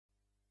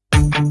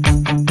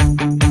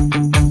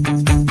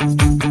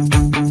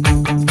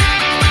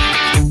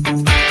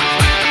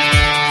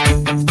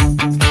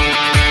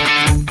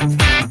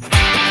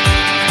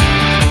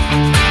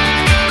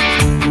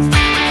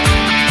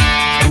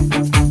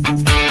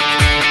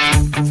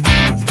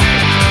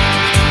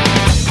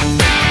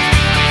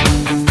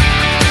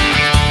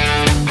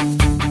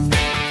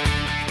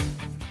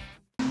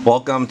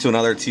Welcome to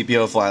another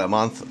TPO fly of the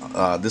month.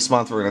 This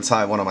month we're going to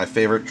tie one of my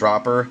favorite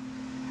dropper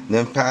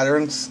nymph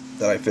patterns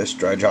that I fish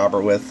dry dropper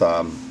with.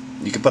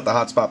 You can put the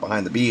hot spot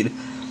behind the bead.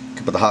 You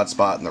can put the hot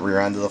spot in the rear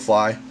end of the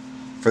fly.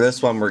 For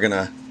this one we're going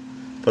to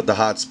put the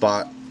hot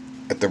spot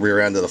at the rear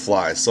end of the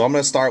fly. So I'm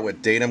going to start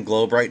with Datum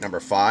Glow Bright number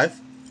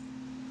 5.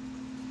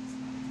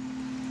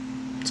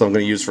 So I'm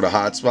going to use for the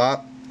hot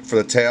spot. For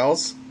the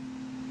tails,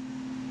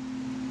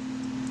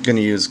 I'm going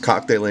to use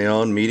Coq de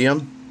Leon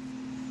medium.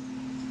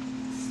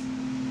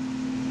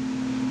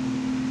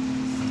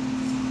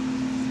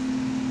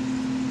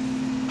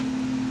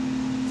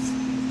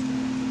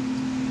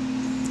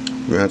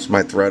 Match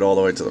my thread all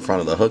the way to the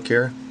front of the hook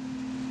here.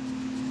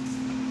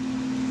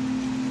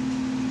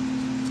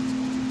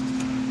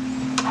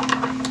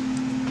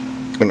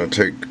 I'm going to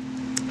take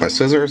my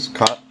scissors,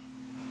 cut.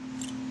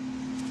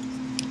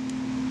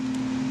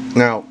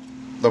 Now,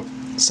 the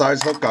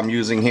size hook I'm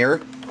using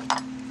here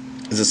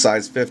is a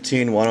size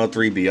 15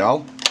 103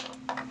 BL.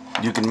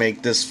 You can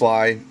make this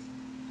fly,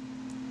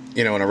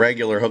 in a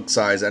regular hook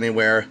size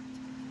anywhere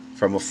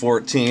from a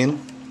 14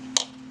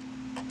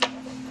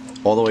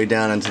 all the way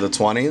down into the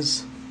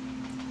 20s.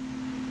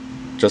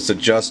 Just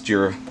adjust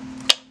your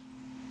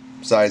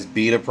size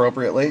bead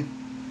appropriately.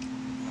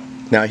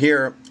 Now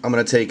here I'm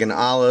going to take an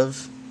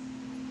olive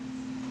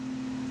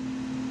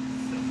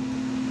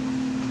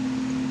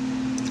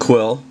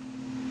quill,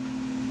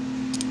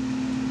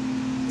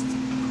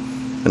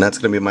 and that's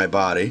going to be my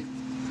body.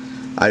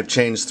 I've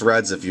changed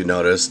threads, if you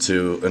notice,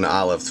 to an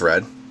olive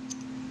thread.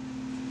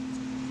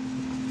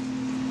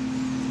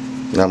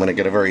 Now I'm going to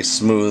get a very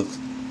smooth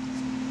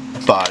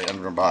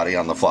underbody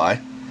on the fly.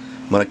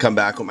 I'm going to come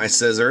back with my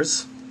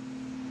scissors,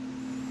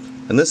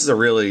 and this is a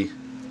really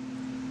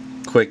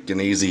quick and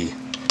easy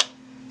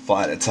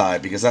fly to tie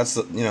because that's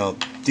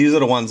these are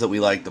the ones that we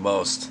like the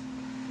most,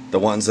 the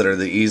ones that are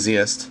the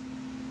easiest.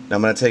 Now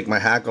I'm going to take my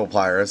hackle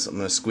pliers, I'm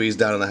going to squeeze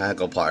down on the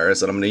hackle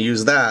pliers, and I'm going to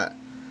use that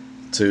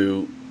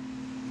to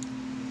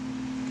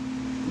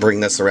bring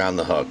this around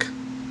the hook.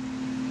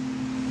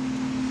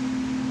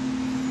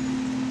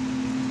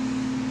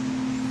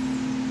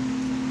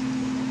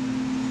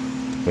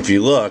 If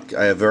you look,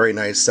 I have very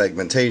nice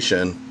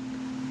segmentation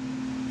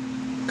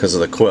because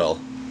of the quill,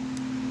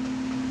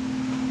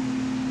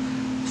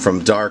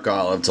 from dark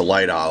olive to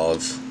light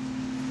olive,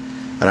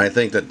 and I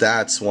think that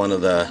that's one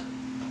of the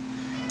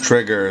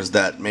triggers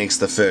that makes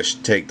the fish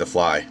take the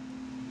fly.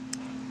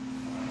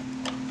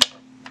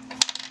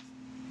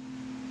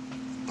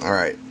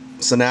 Alright,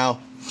 so now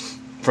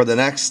for the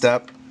next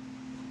step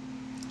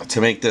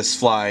to make this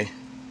fly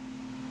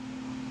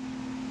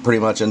pretty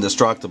much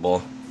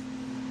indestructible,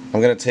 I'm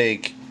going to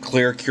take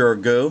Clear Cure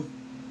Goo,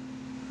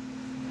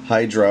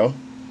 Hydro,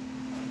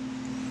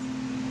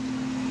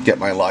 get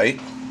my light,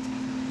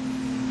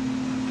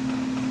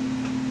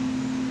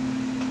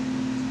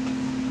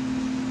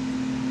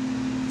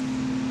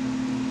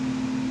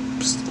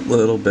 just a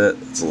little bit,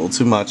 it's a little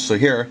too much. So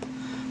here,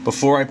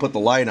 before I put the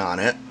light on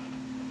it,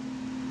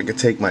 I can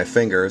take my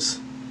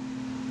fingers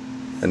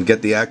and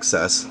get the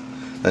excess,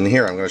 and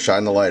here I'm going to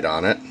shine the light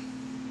on it.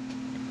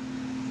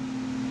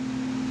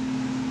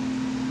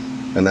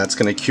 And that's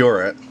going to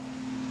cure it.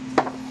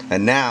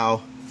 And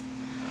now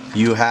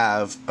you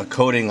have a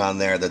coating on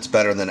there that's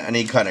better than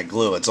any kind of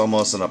glue. It's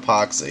almost an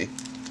epoxy.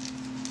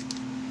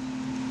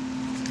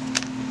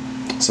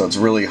 So it's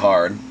really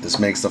hard. This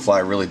makes the fly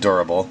really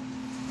durable.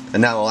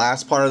 And now the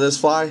last part of this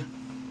fly,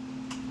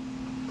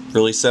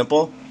 really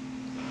simple.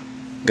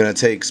 I'm going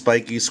to take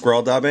spiky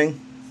squirrel dubbing.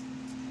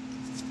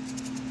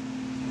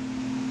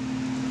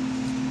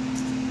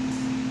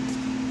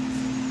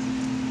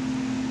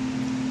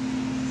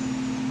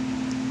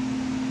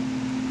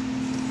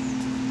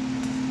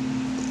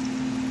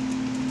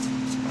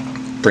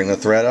 Bring the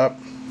thread up,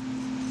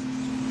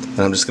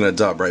 and I'm just going to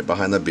dub right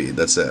behind the bead.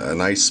 That's it, a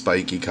nice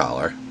spiky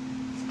collar.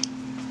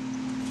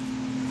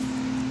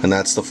 And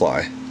that's the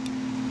fly.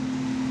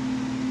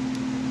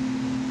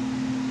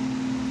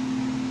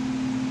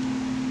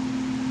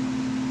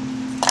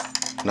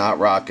 Not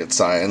rocket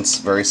science,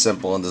 very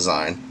simple in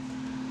design.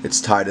 It's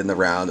tied in the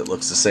round, it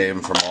looks the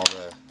same from all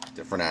the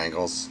different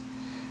angles,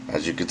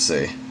 as you can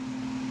see.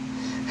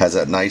 Has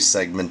that nice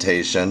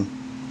segmentation.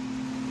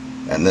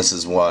 And this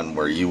is one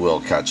where you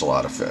will catch a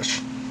lot of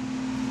fish.